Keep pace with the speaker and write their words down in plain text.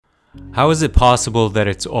How is it possible that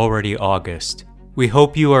it's already August? We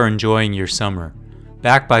hope you are enjoying your summer.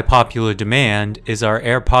 Backed by popular demand is our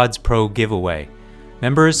AirPods Pro giveaway.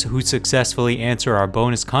 Members who successfully answer our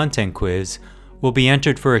bonus content quiz will be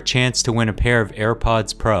entered for a chance to win a pair of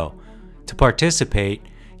AirPods Pro. To participate,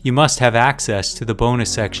 you must have access to the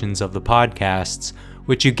bonus sections of the podcasts,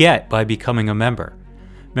 which you get by becoming a member.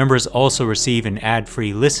 Members also receive an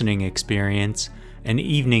ad-free listening experience, an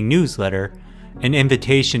evening newsletter, an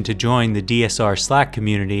invitation to join the DSR Slack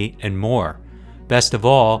community, and more. Best of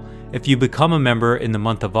all, if you become a member in the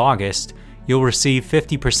month of August, you'll receive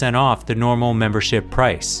 50% off the normal membership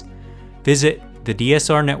price. Visit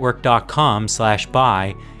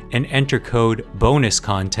thedsrnetwork.com/buy and enter code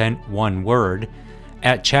BONUSCONTENT, one word,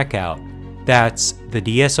 at checkout. That's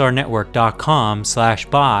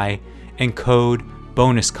thedsrnetwork.com/buy and code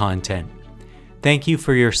BONUSCONTENT. Thank you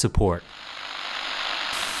for your support.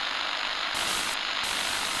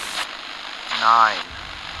 9,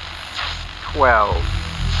 12,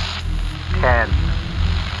 10,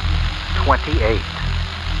 28,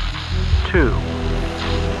 2,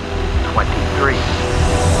 23.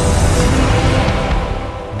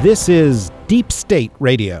 This is Deep State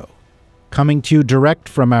Radio, coming to you direct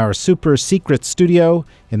from our super secret studio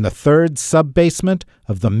in the third sub-basement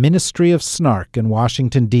of the Ministry of Snark in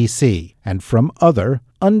Washington, D.C., and from other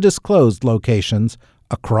undisclosed locations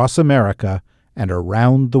across America and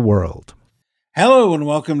around the world. Hello and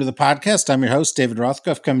welcome to the podcast. I'm your host, David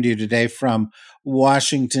Rothkopf, coming to you today from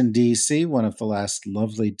Washington, D.C., one of the last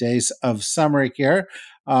lovely days of summer here.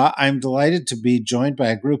 I'm delighted to be joined by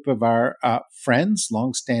a group of our friends,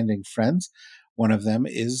 longstanding friends. One of them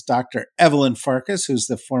is Dr. Evelyn Farkas, who's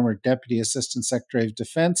the former Deputy Assistant Secretary of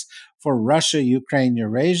Defense for Russia, Ukraine,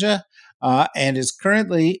 Eurasia, and is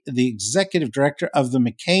currently the Executive Director of the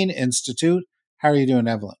McCain Institute. How are you doing,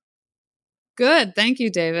 Evelyn? Good. Thank you,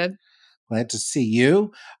 David. Glad to see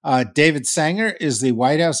you. David Sanger is the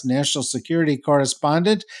White House National Security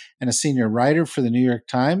Correspondent and a senior writer for the New York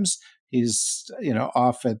Times. He's,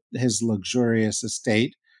 off at his luxurious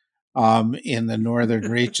estate in the northern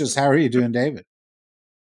reaches. How are you doing, David?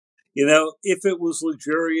 If it was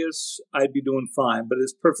luxurious, I'd be doing fine, but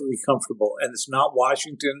it's perfectly comfortable, and it's not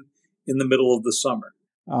Washington in the middle of the summer.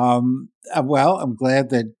 Well, I'm glad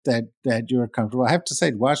that you're comfortable. I have to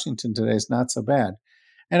say, Washington today is not so bad.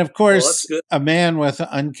 And of course, a man with an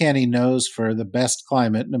uncanny nose for the best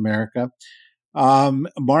climate in America.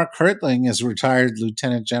 Mark Hertling is a retired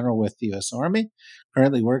lieutenant general with the U.S. Army,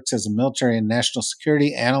 currently works as a military and national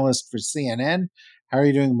security analyst for CNN. How are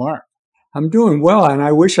you doing, Mark? I'm doing well, and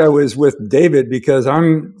I wish I was with David because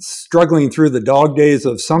I'm struggling through the dog days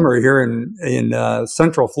of summer here in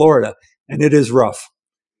Central Florida, and it is rough.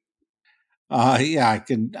 Yeah, I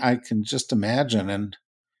can just imagine. And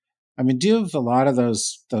I mean, do you have a lot of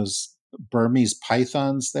those Burmese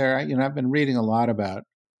pythons there? I've been reading a lot about.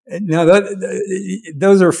 No,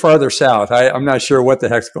 those are farther south. I'm not sure what the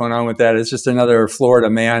heck's going on with that. It's just another Florida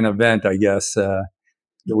man event, I guess, that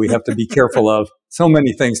we have to be careful of. So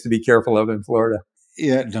many things to be careful of in Florida.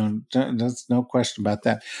 Yeah, there's no question about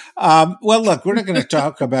that. Well, look, we're not going to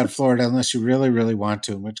talk about Florida unless you really, really want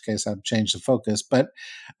to, in which case I've changed the focus. But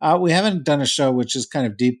we haven't done a show which is kind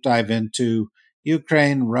of deep dive into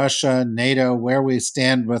Ukraine, Russia, NATO, where we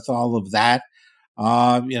stand with all of that.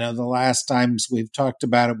 The last times we've talked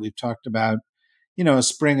about it, a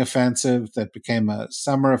spring offensive that became a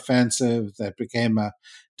summer offensive, that became a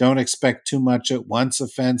don't expect too much at once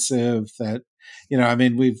offensive, that,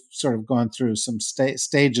 we've sort of gone through some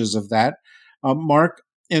stages of that. Mark,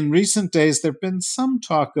 in recent days, there have been some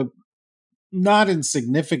talk of not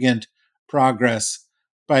insignificant progress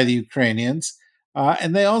by the Ukrainians.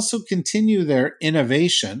 And they also continue their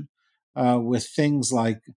innovation with things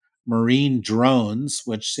like marine drones,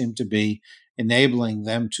 which seem to be enabling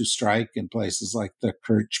them to strike in places like the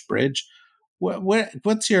Kerch Bridge.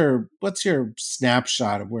 What's your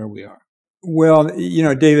snapshot of where we are? Well,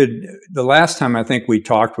 David, the last time I think we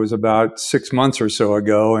talked was about 6 months or so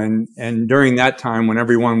ago. And during that time, when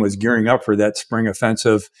everyone was gearing up for that spring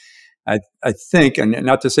offensive, I think, and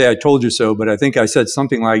not to say I told you so, but I think I said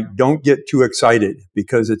something like, don't get too excited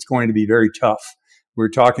because it's going to be very tough. We're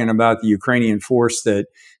talking about the Ukrainian force that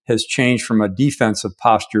has changed from a defensive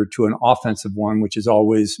posture to an offensive one, which is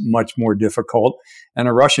always much more difficult, and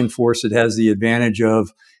a Russian force that has the advantage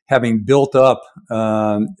of having built up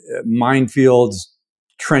minefields,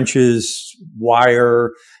 trenches,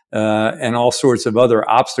 wire, and all sorts of other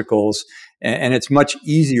obstacles, and it's much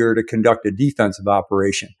easier to conduct a defensive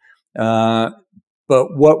operation. But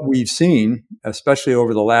But what we've seen, especially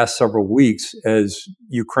over the last several weeks, as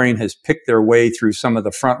Ukraine has picked their way through some of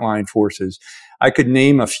the frontline forces, I could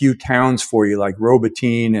name a few towns for you, like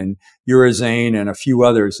Robotyne and Uriazane and a few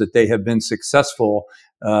others that they have been successful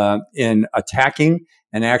in attacking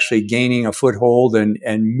and actually gaining a foothold and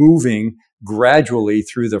moving gradually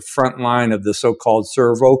through the front line of the so-called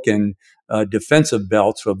Surovikin defensive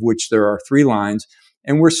belts, of which there are 3 lines.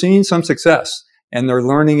 And we're seeing some success. And they're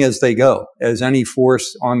learning as they go, as any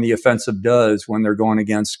force on the offensive does when they're going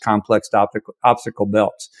against complex obstacle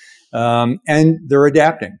belts. And they're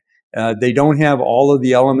adapting. They don't have all of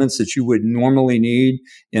the elements that you would normally need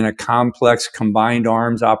in a complex combined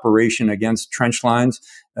arms operation against trench lines,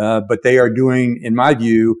 but they are doing, in my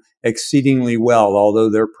view, exceedingly well, although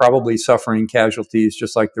they're probably suffering casualties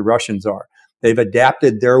just like the Russians are. They've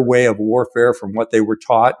adapted their way of warfare from what they were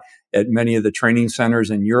taught at many of the training centers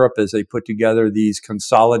in Europe as they put together these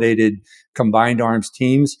consolidated combined arms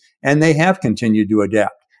teams, and they have continued to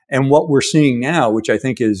adapt. And what we're seeing now, which I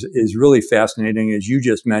think is really fascinating, as you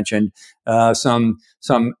just mentioned, some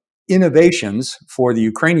innovations for the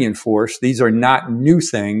Ukrainian force. These are not new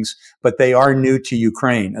things, but they are new to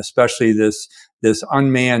Ukraine, especially this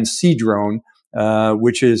unmanned sea drone,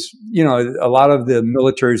 which is, a lot of the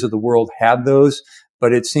militaries of the world have those,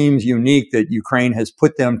 but it seems unique that Ukraine has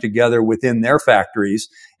put them together within their factories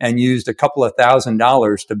and used a couple of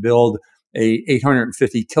 $1,000s to build a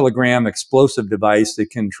 850 kilogram explosive device that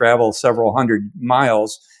can travel several hundred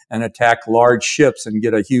miles and attack large ships and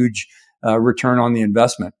get a huge return on the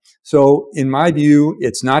investment. So in my view,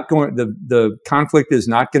 the conflict is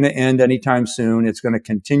not going to end anytime soon. It's going to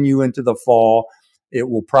continue into the fall. It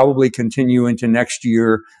will probably continue into next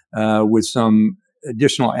year with some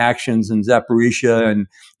additional actions in Zaporizhia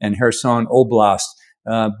and Kherson Oblast.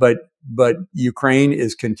 But Ukraine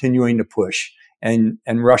is continuing to push. And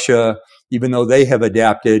Russia, even though they have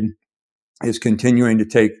adapted, is continuing to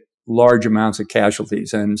take large amounts of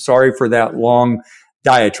casualties. And sorry for that long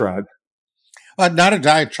diatribe. Not a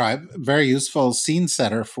diatribe, very useful scene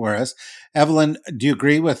setter for us. Evelyn, do you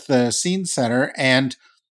agree with the scene setter? And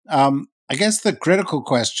I guess the critical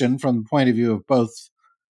question from the point of view of both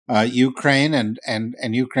Ukraine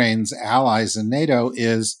and Ukraine's allies in NATO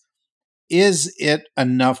is it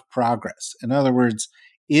enough progress? In other words,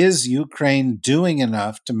 is Ukraine doing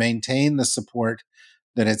enough to maintain the support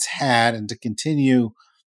that it's had and to continue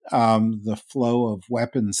the flow of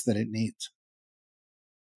weapons that it needs?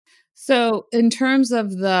 So, in terms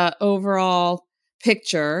of the overall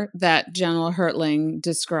picture that General Hertling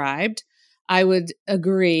described, I would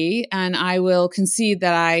agree, and I will concede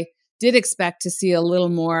that I did expect to see a little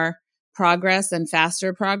more progress and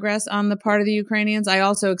faster progress on the part of the Ukrainians. I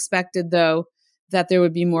also expected, though, that there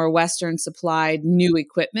would be more Western supplied new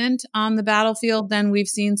equipment on the battlefield than we've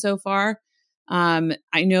seen so far.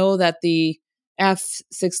 I know that the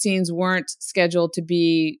F-16s weren't scheduled to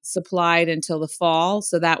be supplied until the fall,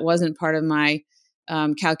 so that wasn't part of my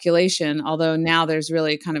calculation, although now there's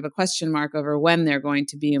really kind of a question mark over when they're going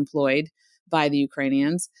to be employed by the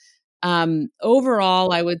Ukrainians.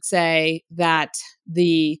 Overall, I would say that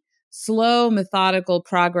the slow, methodical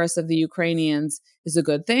progress of the Ukrainians is a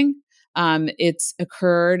good thing. It's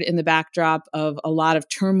occurred in the backdrop of a lot of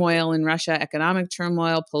turmoil in Russia, economic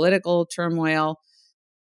turmoil, political turmoil,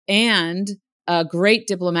 and a great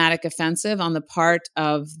diplomatic offensive on the part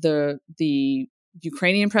of the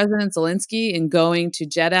Ukrainian President Zelensky in going to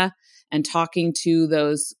Jeddah and talking to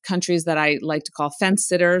those countries that I like to call fence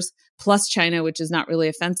sitters, plus China, which is not really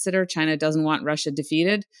a fence sitter. China doesn't want Russia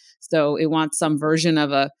defeated, so it wants some version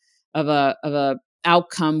of a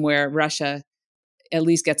outcome where Russia at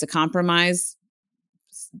least gets a compromise,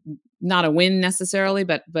 not a win necessarily,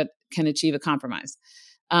 but can achieve a compromise.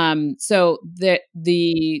 So the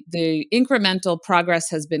incremental progress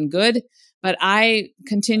has been good, but I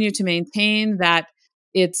continue to maintain that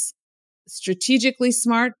it's strategically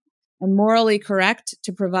smart and morally correct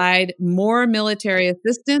to provide more military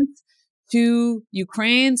assistance to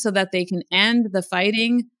Ukraine so that they can end the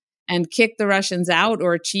fighting and kick the Russians out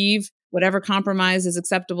or achieve whatever compromise is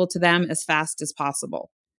acceptable to them as fast as possible.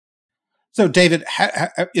 So, David,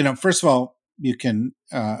 first of all, you can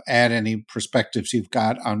add any perspectives you've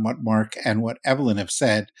got on what Mark and what Evelyn have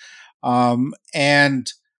said. I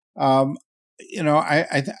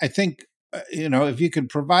think, if you could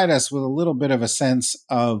provide us with a little bit of a sense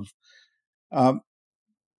of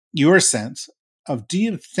your sense of, do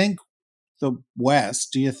you think the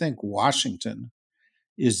West, do you think Washington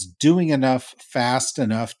is doing enough fast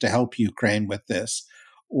enough to help Ukraine with this?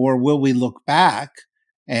 Or will we look back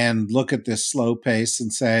and look at this slow pace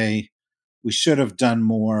and say, we should have done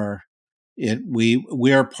more?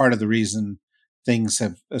 We are part of the reason things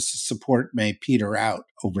have support may peter out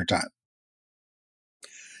over time?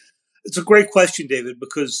 It's a great question, David,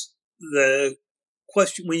 because the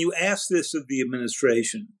question, when you ask this of the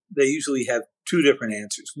administration, they usually have two different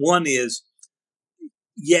answers. One is,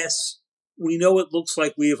 yes, we know it looks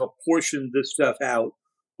like we have apportioned this stuff out,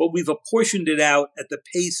 but we've apportioned it out at the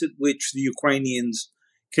pace at which the Ukrainians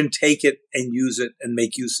can take it and use it and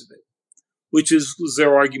make use of it, which was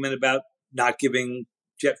their argument about not giving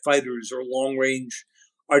jet fighters or long range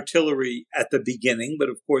artillery at the beginning, but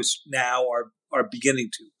of course now are beginning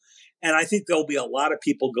to. And I think there'll be a lot of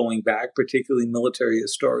people going back, particularly military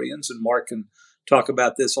historians, and Mark can talk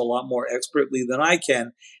about this a lot more expertly than I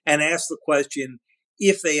can, and ask the question,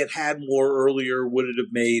 if they had more earlier, would it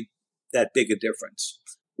have made that big a difference?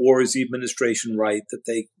 Or is the administration right that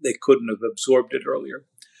they couldn't have absorbed it earlier?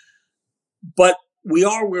 But we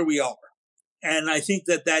are where we are. And I think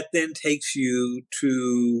that then takes you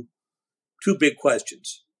to two big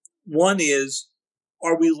questions. One is,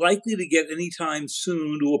 are we likely to get any time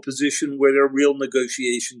soon to a position where a real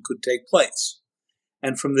negotiation could take place?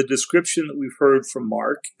 And from the description that we've heard from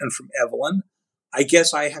Mark and from Evelyn, I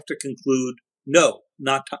guess I have to conclude, no,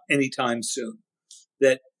 not anytime soon.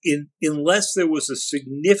 That unless there was a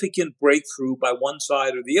significant breakthrough by one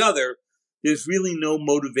side or the other, there's really no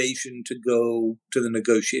motivation to go to the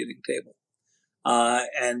negotiating table.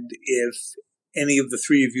 And if any of the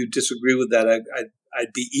three of you disagree with that,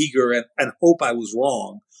 I'd be eager and hope I was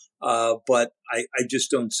wrong, but I just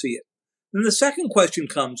don't see it. And the second question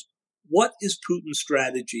comes, what is Putin's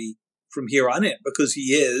strategy from here on in? Because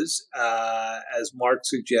he is, as Mark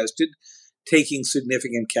suggested, taking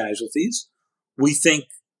significant casualties. We think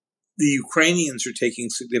the Ukrainians are taking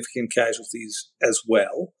significant casualties as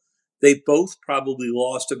well. They both probably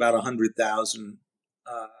lost about 100,000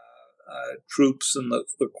 troops in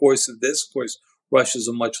the course of this. Of course, Russia's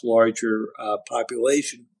a much larger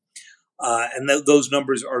population. And those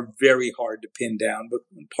numbers are very hard to pin down, but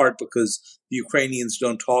in part because the Ukrainians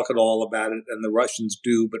don't talk at all about it, and the Russians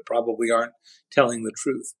do, but probably aren't telling the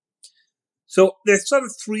truth. So there's sort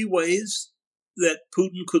of three ways that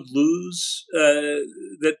Putin could lose,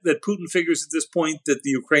 that Putin figures at this point that the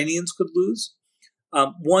Ukrainians could lose.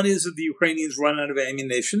 One is that the Ukrainians run out of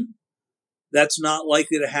ammunition. That's not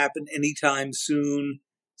likely to happen anytime soon,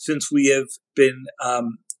 since we have been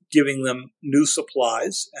giving them new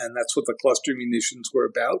supplies, and that's what the cluster munitions were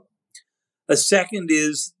about. A second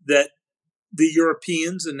is that the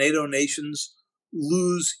Europeans and NATO nations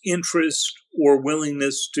lose interest or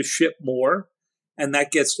willingness to ship more, and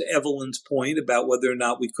that gets to Evelyn's point about whether or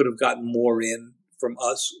not we could have gotten more in from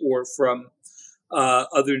us or from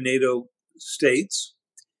other NATO states.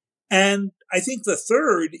 And I think the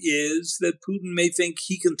third is that Putin may think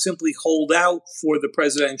he can simply hold out for the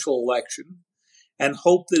presidential election and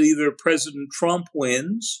hope that either President Trump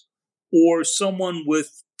wins or someone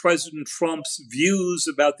with President Trump's views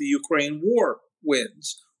about the Ukraine war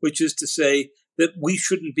wins, which is to say that we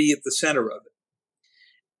shouldn't be at the center of it.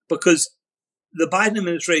 Because the Biden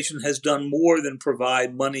administration has done more than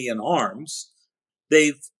provide money and arms.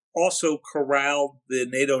 They've also corralled the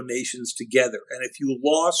NATO nations together. And if you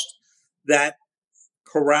lost that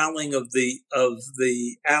corralling of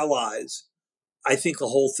the allies, I think the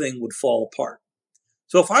whole thing would fall apart.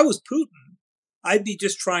 So if I was Putin, I'd be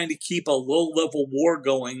just trying to keep a low-level war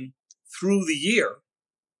going through the year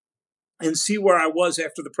and see where I was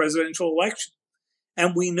after the presidential election.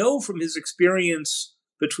 And we know from his experience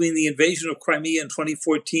between the invasion of Crimea in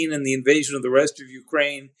 2014 and the invasion of the rest of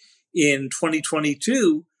Ukraine in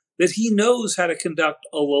 2022 that he knows how to conduct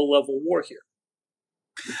a low-level war here.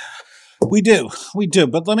 We do.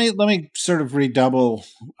 But let me sort of redouble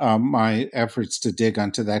my efforts to dig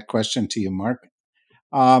onto that question to you, Mark,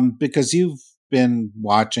 because you've been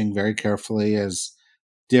watching very carefully as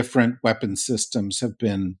different weapon systems have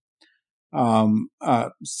been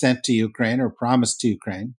sent to Ukraine or promised to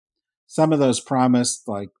Ukraine. Some of those promised,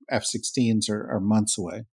 like F-16s, are months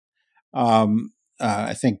away.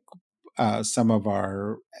 I think some of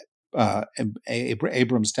our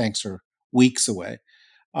Abrams tanks are weeks away.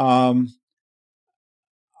 Are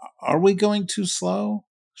we going too slow?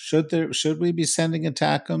 Should we be sending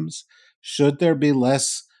ATACMS? Should there be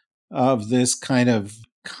less of this kind of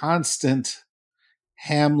constant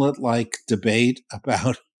Hamlet-like debate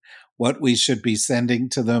about what we should be sending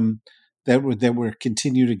to them that we're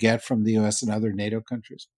continue to get from the U.S. and other NATO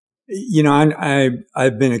countries? You know,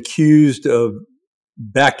 I've been accused of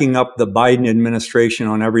backing up the Biden administration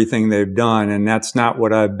on everything they've done, and that's not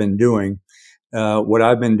what I've been doing. What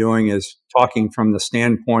I've been doing is talking from the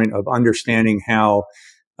standpoint of understanding how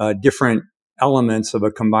different elements of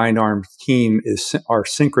a combined arms team are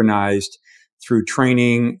synchronized through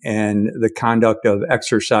training and the conduct of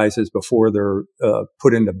exercises before they're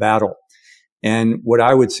put into battle. And what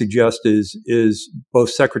I would suggest is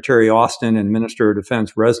both Secretary Austin and Minister of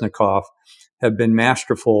Defense Reznikov have been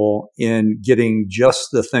masterful in getting just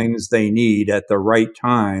the things they need at the right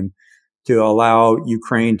time to allow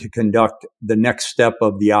Ukraine to conduct the next step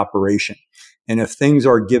of the operation. And if things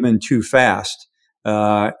are given too fast,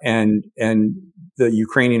 and the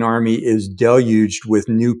Ukrainian army is deluged with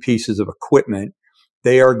new pieces of equipment,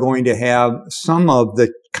 they are going to have some of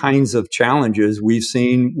the kinds of challenges we've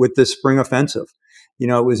seen with this spring offensive. You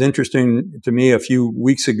know, it was interesting to me a few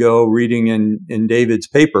weeks ago reading in David's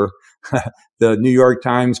paper, the New York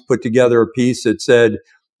Times put together a piece that said,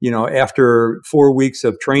 you know, after 4 weeks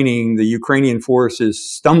of training, the Ukrainian force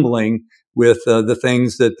is stumbling with the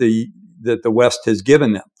things that the West has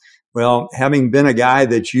given them. Well, having been a guy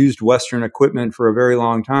that's used Western equipment for a very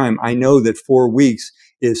long time, I know that 4 weeks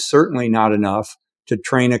is certainly not enough to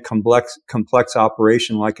train a complex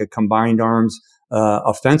operation like a combined arms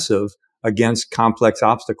offensive against complex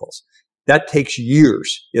obstacles. That takes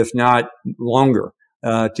years, if not longer,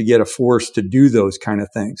 to get a force to do those kind of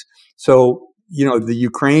things. So, you know, the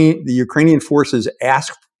Ukrainian forces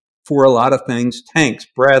ask for a lot of things: tanks,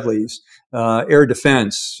 Bradleys, air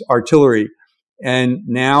defense, artillery. And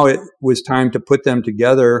now it was time to put them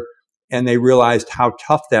together, and they realized how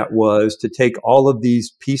tough that was to take all of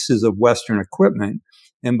these pieces of Western equipment.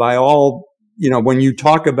 And by all, you know, when you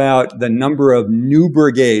talk about the number of new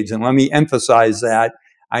brigades, and let me emphasize that,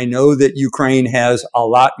 I know that Ukraine has a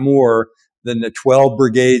lot more than the 12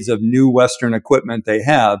 brigades of new Western equipment they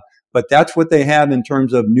have, but that's what they have in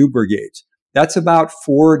terms of new brigades. That's about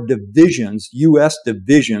 4 divisions, U.S.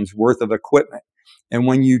 divisions worth of equipment. And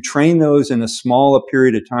when you train those in a small a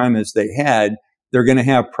period of time as they had, they're going to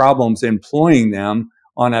have problems employing them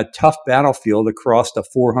on a tough battlefield across the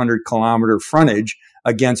 400-kilometer frontage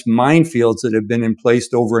against minefields that have been in place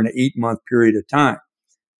over an 8-month period of time.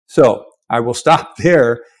 So I will stop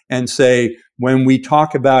there and say, when we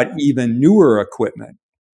talk about even newer equipment,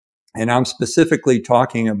 and I'm specifically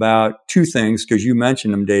talking about 2 things, because you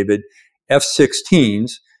mentioned them, David,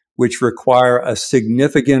 F-16s, which require a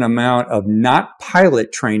significant amount of not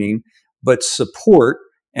pilot training, but support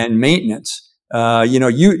and maintenance. I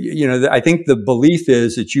think the belief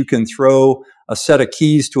is that you can throw a set of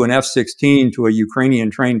keys to an F-16 to a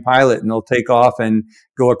Ukrainian trained pilot, and they'll take off and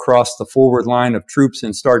go across the forward line of troops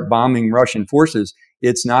and start bombing Russian forces.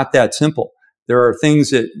 It's not that simple. There are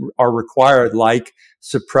things that are required, like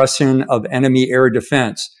suppression of enemy air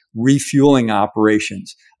defense, refueling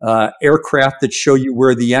operations, aircraft that show you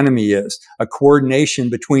where the enemy is, a coordination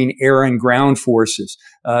between air and ground forces,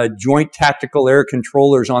 joint tactical air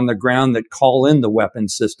controllers on the ground that call in the weapon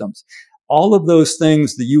systems. All of those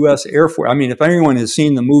things, the U.S. Air Force, I mean, if anyone has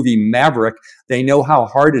seen the movie Maverick, they know how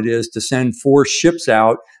hard it is to send 4 ships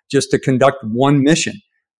out just to conduct one mission.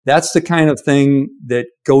 That's the kind of thing that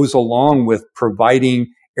goes along with providing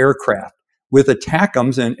aircraft. With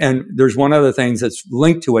ATACMS, and there's one other thing that's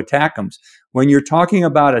linked to ATACMS. When you're talking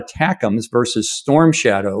about ATACMS versus Storm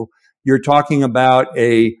Shadow, you're talking about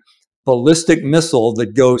a ballistic missile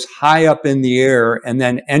that goes high up in the air and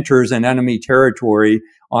then enters an enemy territory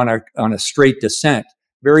on a straight descent.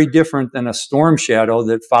 Very different than a Storm Shadow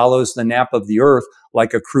that follows the nap of the earth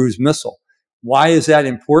like a cruise missile. Why is that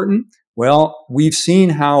important? Well, we've seen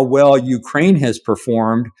how well Ukraine has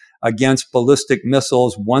performed against ballistic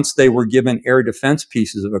missiles once they were given air defense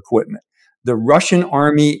pieces of equipment. The Russian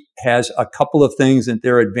army has a couple of things at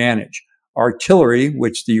their advantage. Artillery,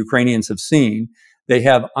 which the Ukrainians have seen. They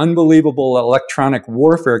have unbelievable electronic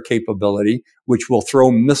warfare capability, which will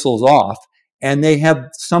throw missiles off. And they have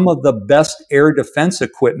some of the best air defense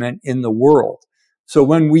equipment in the world. So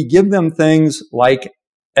when we give them things like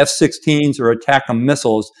F-16s or ATACMS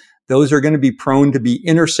missiles, those are going to be prone to be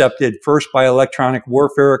intercepted first by electronic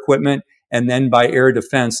warfare equipment and then by air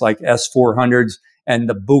defense like S-400s and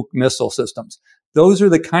the Buk missile systems. Those are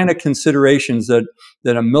the kind of considerations that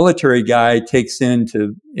a military guy takes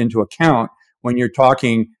into account when you're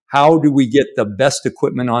talking, how do we get the best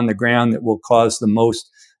equipment on the ground that will cause the most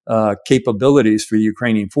capabilities for the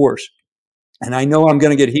Ukrainian force? And I know I'm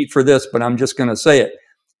going to get heat for this, but I'm just going to say it.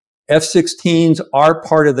 F-16s are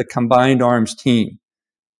part of the combined arms team.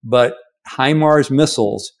 But HIMARS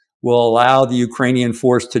missiles will allow the Ukrainian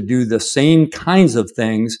force to do the same kinds of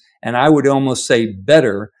things, and I would almost say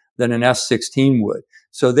better than an F-16 would.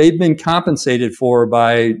 So they've been compensated for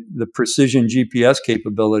by the precision GPS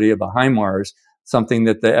capability of a HIMARS, something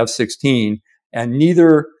that the F-16, and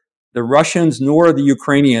neither the Russians nor the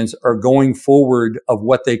Ukrainians are going forward of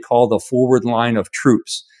what they call the forward line of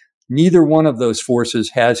troops. neither one of those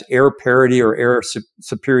forces has air parity or air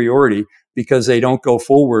superiority because they don't go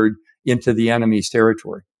forward into the enemy's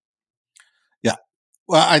territory. Yeah.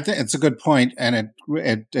 Well, I think it's a good point, and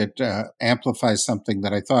it amplifies something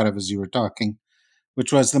that I thought of as you were talking,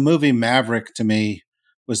 which was the movie Maverick. To me,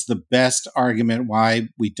 was the best argument why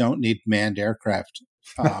we don't need manned aircraft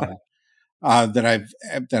that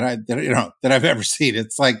I've ever seen.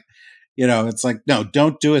 It's like, no,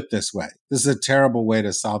 don't do it this way. This is a terrible way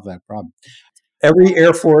to solve that problem. Every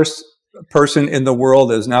Air Force person in the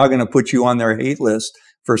world is now going to put you on their hate list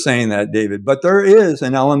for saying that, David. But there is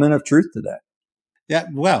an element of truth to that. Yeah,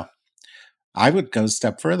 well, I would go a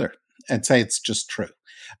step further and say it's just true.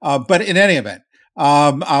 But in any event,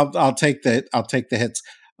 I'll take the hits.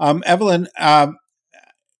 Evelyn,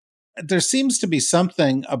 there seems to be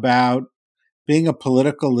something about being a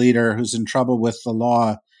political leader who's in trouble with the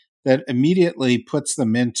law that immediately puts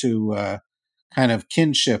them into kind of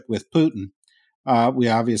kinship with Putin. We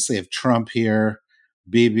obviously have Trump here.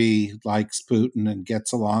 Bibi likes Putin and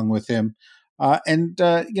gets along with him.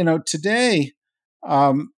 Today,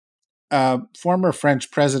 former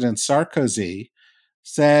French President Sarkozy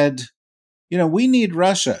said, we need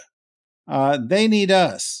Russia. They need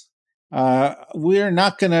us. We're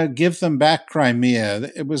not going to give them back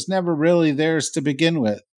Crimea. It was never really theirs to begin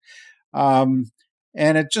with. And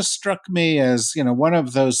it just struck me as, one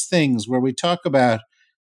of those things where we talk about,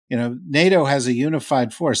 NATO has a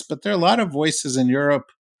unified force, but there are a lot of voices in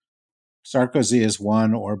Europe. Sarkozy is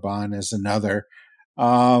one, Orban is another.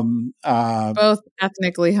 Both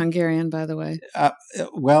ethnically Hungarian, by the way.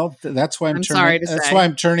 Well, that's why I'm sorry to that's say. why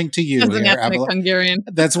I'm turning to you As an here, ethnic Evelyn. Hungarian.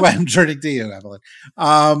 That's why I'm turning to you, Evelyn.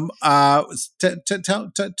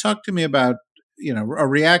 Talk to me about, or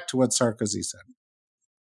react to what Sarkozy said.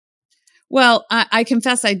 Well, I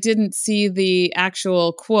confess I didn't see the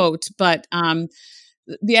actual quote, but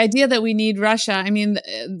the idea that we need Russia, I mean,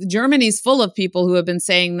 Germany's full of people who have been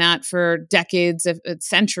saying that for decades,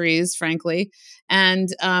 centuries, frankly. And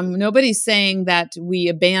nobody's saying that we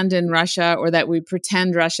abandon Russia or that we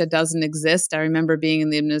pretend Russia doesn't exist. I remember being in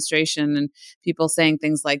the administration and people saying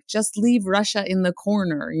things like, just leave Russia in the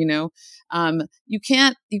corner, You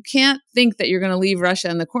can't think that you're going to leave Russia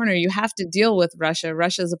in the corner. You have to deal with Russia.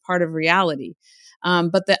 Russia is a part of reality.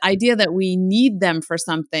 But the idea that we need them for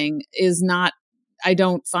something is not, I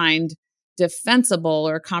don't find defensible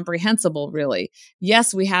or comprehensible, really.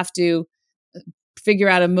 Yes, we have to figure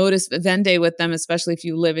out a modus vivendi with them, especially if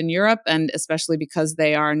you live in Europe, and especially because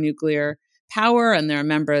they are a nuclear power and they're a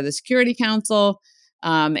member of the Security Council,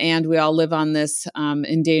 and we all live on this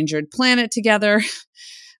endangered planet together.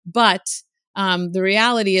 But the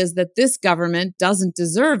reality is that this government doesn't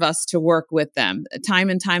deserve us to work with them.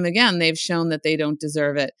 Time and time again, they've shown that they don't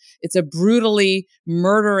deserve it. It's a brutally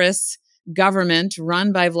murderous government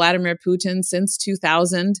run by Vladimir Putin since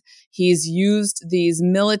 2000. He's used these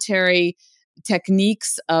military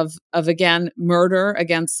techniques of again, murder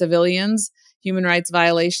against civilians, human rights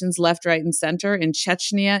violations left, right, and center in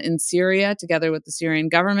Chechnya, in Syria, together with the Syrian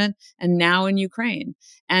government, and now in Ukraine.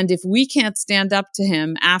 And if we can't stand up to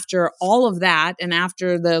him after all of that, and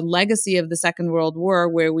after the legacy of the Second World War,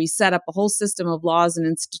 where we set up a whole system of laws and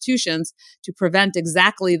institutions to prevent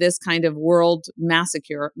exactly this kind of world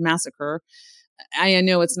massacre, I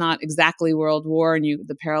know it's not exactly World War, and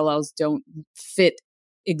the parallels don't fit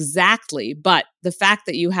exactly, but the fact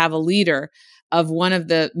that you have a leader of one of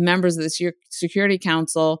the members of the Security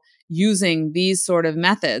Council using these sort of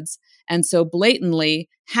methods, and so blatantly,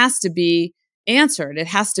 has to be answered. It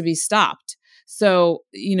has to be stopped. So,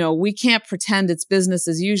 we can't pretend it's business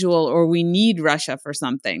as usual or we need Russia for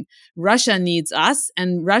something. Russia needs us,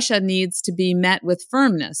 and Russia needs to be met with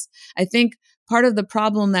firmness. I think part of the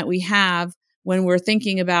problem that we have when we're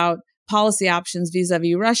thinking about policy options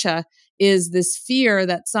vis-a-vis Russia is this fear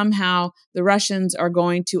that somehow the Russians are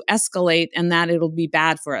going to escalate and that it'll be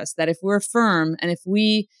bad for us. That if we're firm and if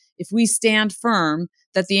we stand firm,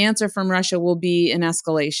 that the answer from Russia will be an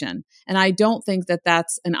escalation. And I don't think that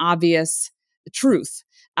that's an obvious truth.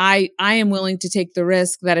 I am willing to take the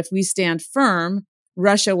risk that if we stand firm,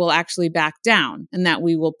 Russia will actually back down and that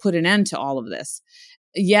we will put an end to all of this.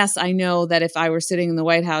 Yes, I know that if I were sitting in the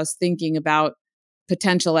White House thinking about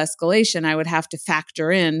potential escalation, I would have to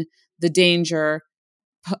factor in the danger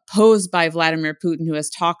posed by Vladimir Putin, who has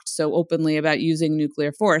talked so openly about using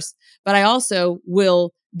nuclear force. But I also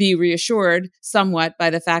will be reassured somewhat by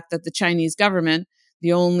the fact that the Chinese government,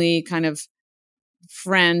 the only kind of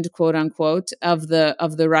friend, quote unquote, of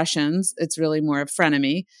the Russians, it's really more a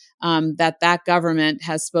frenemy, that government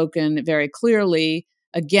has spoken very clearly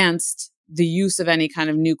against the use of any kind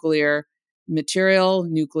of nuclear material,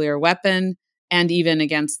 nuclear weapon, and even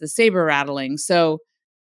against the saber rattling. So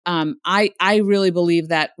I really believe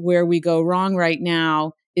that where we go wrong right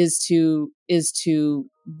now is to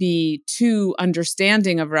be too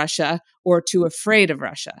understanding of Russia or too afraid of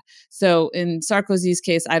Russia. So in Sarkozy's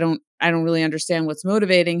case, I don't really understand what's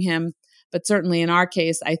motivating him, but certainly in our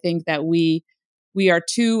case, I think that we are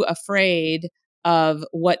too afraid of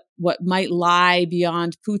what might lie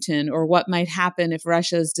beyond Putin or what might happen if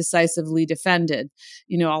Russia is decisively defended.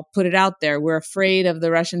 I'll put it out there. We're afraid of the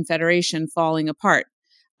Russian Federation falling apart.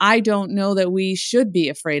 I don't know that we should be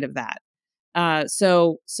afraid of that.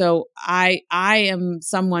 So I am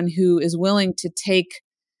someone who is willing to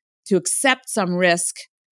accept some risk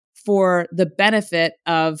for the benefit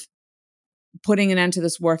of putting an end to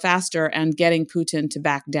this war faster and getting Putin to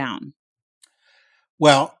back down.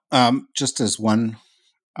 Well, just as one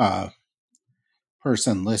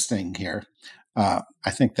person listening here, I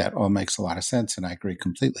think that all makes a lot of sense, and I agree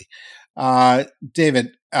completely.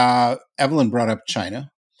 David, Evelyn brought up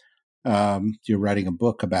China. You're writing a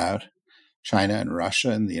book about China and Russia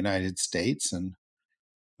and the United States, and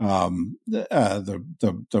the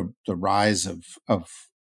rise of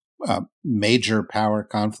major power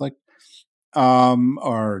conflict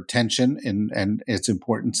or tension and its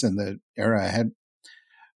importance in the era ahead.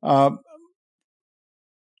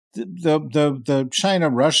 The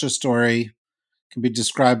China-Russia story can be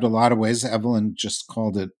described a lot of ways. Evelyn just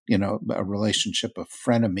called it, a relationship of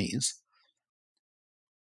frenemies.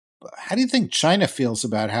 How do you think China feels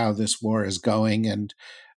about how this war is going, and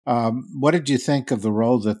what did you think of the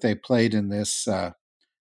role that they played in this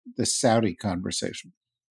Saudi conversation?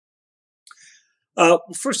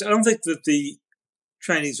 First, I don't think that the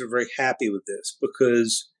Chinese are very happy with this,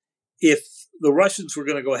 because if the Russians were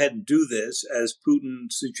going to go ahead and do this, as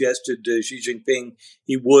Putin suggested to Xi Jinping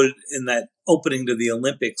he would in that opening to the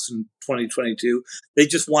Olympics in 2022, they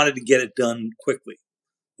just wanted to get it done quickly.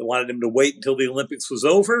 They wanted him to wait until the Olympics was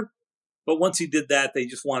over. But once he did that, they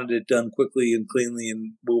just wanted it done quickly and cleanly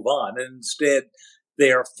and move on. And instead,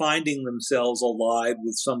 they are finding themselves allied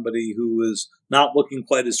with somebody who is not looking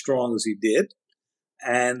quite as strong as he did.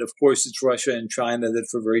 And of course, it's Russia and China that,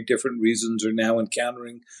 for very different reasons, are now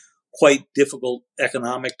encountering quite difficult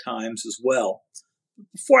economic times as well.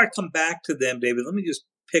 Before I come back to them, David, let me just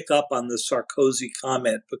pick up on the Sarkozy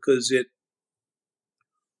comment, because it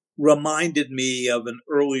reminded me of an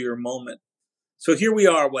earlier moment. So here we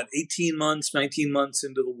are, 18 months, 19 months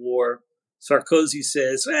into the war. Sarkozy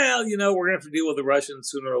says, well, we're going to have to deal with the Russians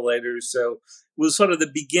sooner or later. So it was sort of the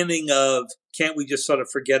beginning of, can't we just sort of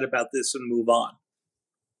forget about this and move on?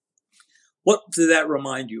 What did that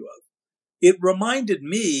remind you of? It reminded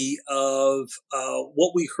me of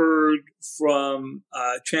what we heard from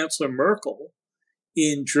Chancellor Merkel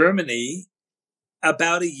in Germany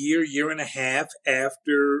about a year and a half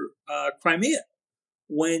after Crimea,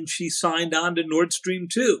 when she signed on to Nord Stream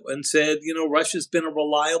 2 and said, Russia's been a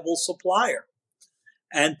reliable supplier,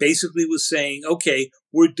 and basically was saying, okay,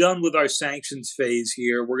 we're done with our sanctions phase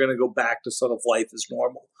here. We're going to go back to sort of life as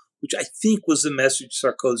normal, which I think was the message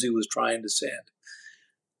Sarkozy was trying to send.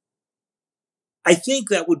 I think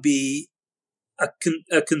that would be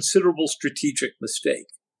a considerable strategic mistake,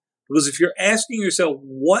 because if you're asking yourself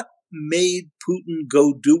what made Putin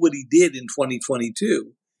go do what he did in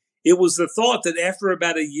 2022, it was the thought that after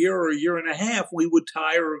about a year or a year and a half, we would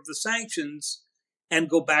tire of the sanctions and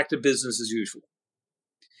go back to business as usual.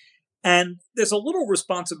 And there's a little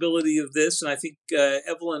responsibility of this, and I think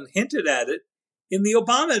Evelyn hinted at it, in the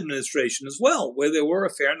Obama administration as well, where there were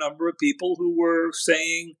a fair number of people who were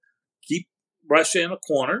saying, keep Russia in a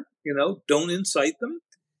corner, don't incite them.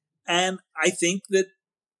 And I think that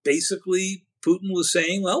basically Putin was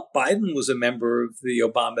saying, well, Biden was a member of the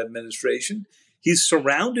Obama administration. He's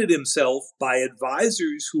surrounded himself by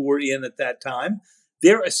advisors who were in at that time.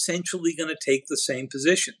 They're essentially going to take the same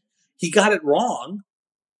position. He got it wrong.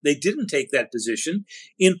 They didn't take that position.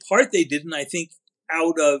 In part, they didn't, I think,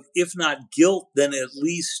 out of, if not guilt, then at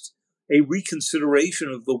least a reconsideration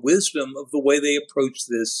of the wisdom of the way they approached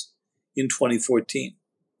this in 2014.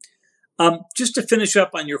 Just to finish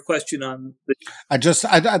up on your question on the...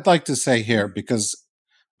 I'd like to say here, because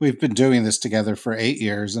we've been doing this together for 8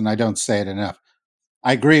 years, and I don't say it enough.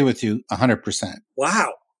 I agree with you 100%.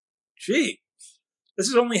 Wow. Gee. This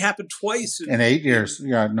has only happened twice in 8 years.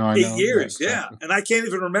 Yeah, no, I know. 8 years, yeah. And I can't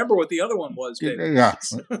even remember what the other one was, David. Yeah.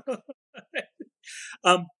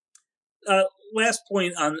 Last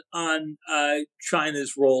point on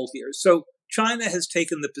China's role here. So China has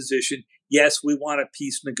taken the position, yes, we want a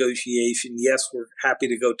peace negotiation. Yes, we're happy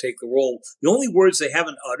to go take the role. The only words they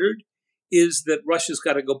haven't uttered is that Russia's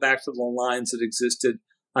got to go back to the lines that existed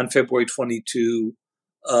on February 22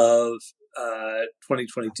 of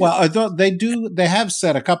 2022. Well, although they have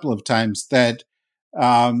said a couple of times that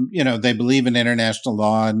they believe in international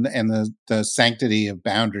law and the sanctity of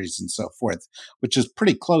boundaries and so forth, which is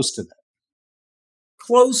pretty close to that.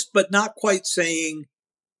 Close, but not quite saying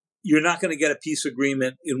you're not going to get a peace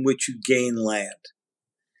agreement in which you gain land.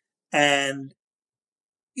 And,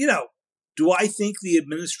 do I think the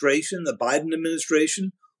Biden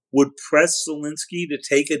administration, would press Zelensky to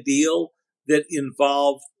take a deal that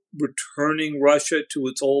involved returning Russia to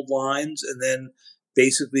its old lines and then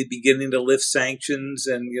basically beginning to lift sanctions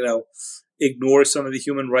and, ignore some of the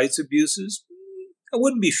human rights abuses? I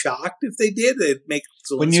wouldn't be shocked if they did. They'd make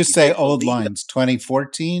Zelensky. When you say old lines,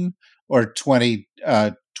 2014 or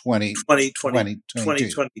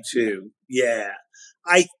 2022? Yeah.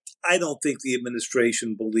 I don't think the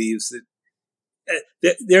administration believes that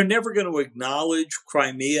they're never going to acknowledge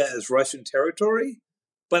Crimea as Russian territory,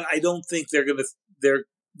 but I don't think they're going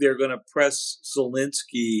to press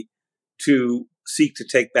Zelensky to seek to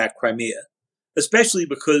take back Crimea, especially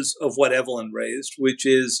because of what Evelyn raised, which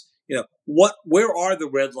is, where are the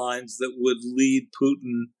red lines that would lead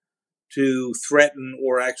Putin to threaten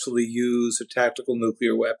or actually use a tactical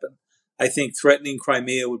nuclear weapon? I think threatening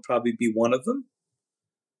Crimea would probably be one of them.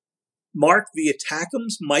 Mark, the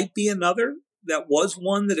ATACMS might be another. That was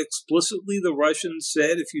one that explicitly the Russians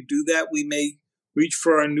said, if you do that, we may reach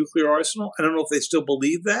for our nuclear arsenal. I don't know if they still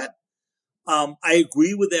believe that. I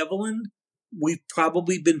agree with Evelyn. We've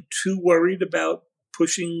probably been too worried about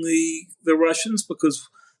pushing the Russians because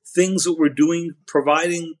things that we're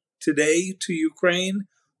providing today to Ukraine,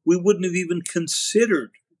 we wouldn't have even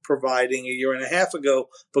considered providing a year and a half ago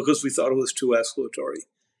because we thought it was too escalatory.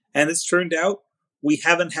 And it's turned out we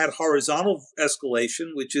haven't had horizontal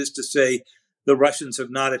escalation, which is to say the Russians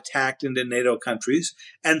have not attacked into NATO countries.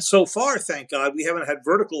 And so far, thank God, we haven't had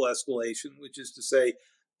vertical escalation, which is to say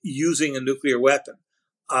using a nuclear weapon.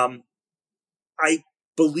 I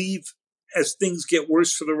believe as things get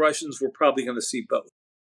worse for the Russians, we're probably going to see both.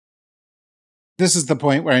 This is the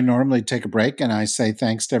point where I normally take a break and I say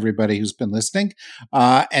thanks to everybody who's been listening.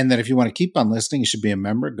 And that if you want to keep on listening, you should be a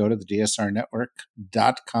member. Go to the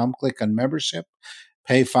dsrnetwork.com, click on membership,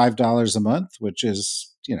 pay $5 a month, which is,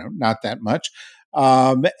 not that much.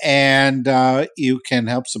 And you can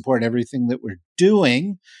help support everything that we're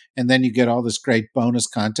doing. And then you get all this great bonus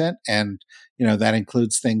content. And, that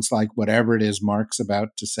includes things like whatever it is Mark's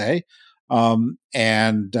about to say.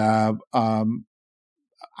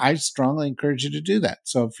 I strongly encourage you to do that.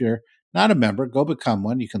 So if you're not a member, go become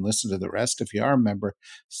one. You can listen to the rest. If you are a member,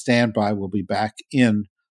 stand by. We'll be back in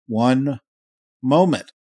one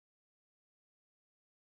moment.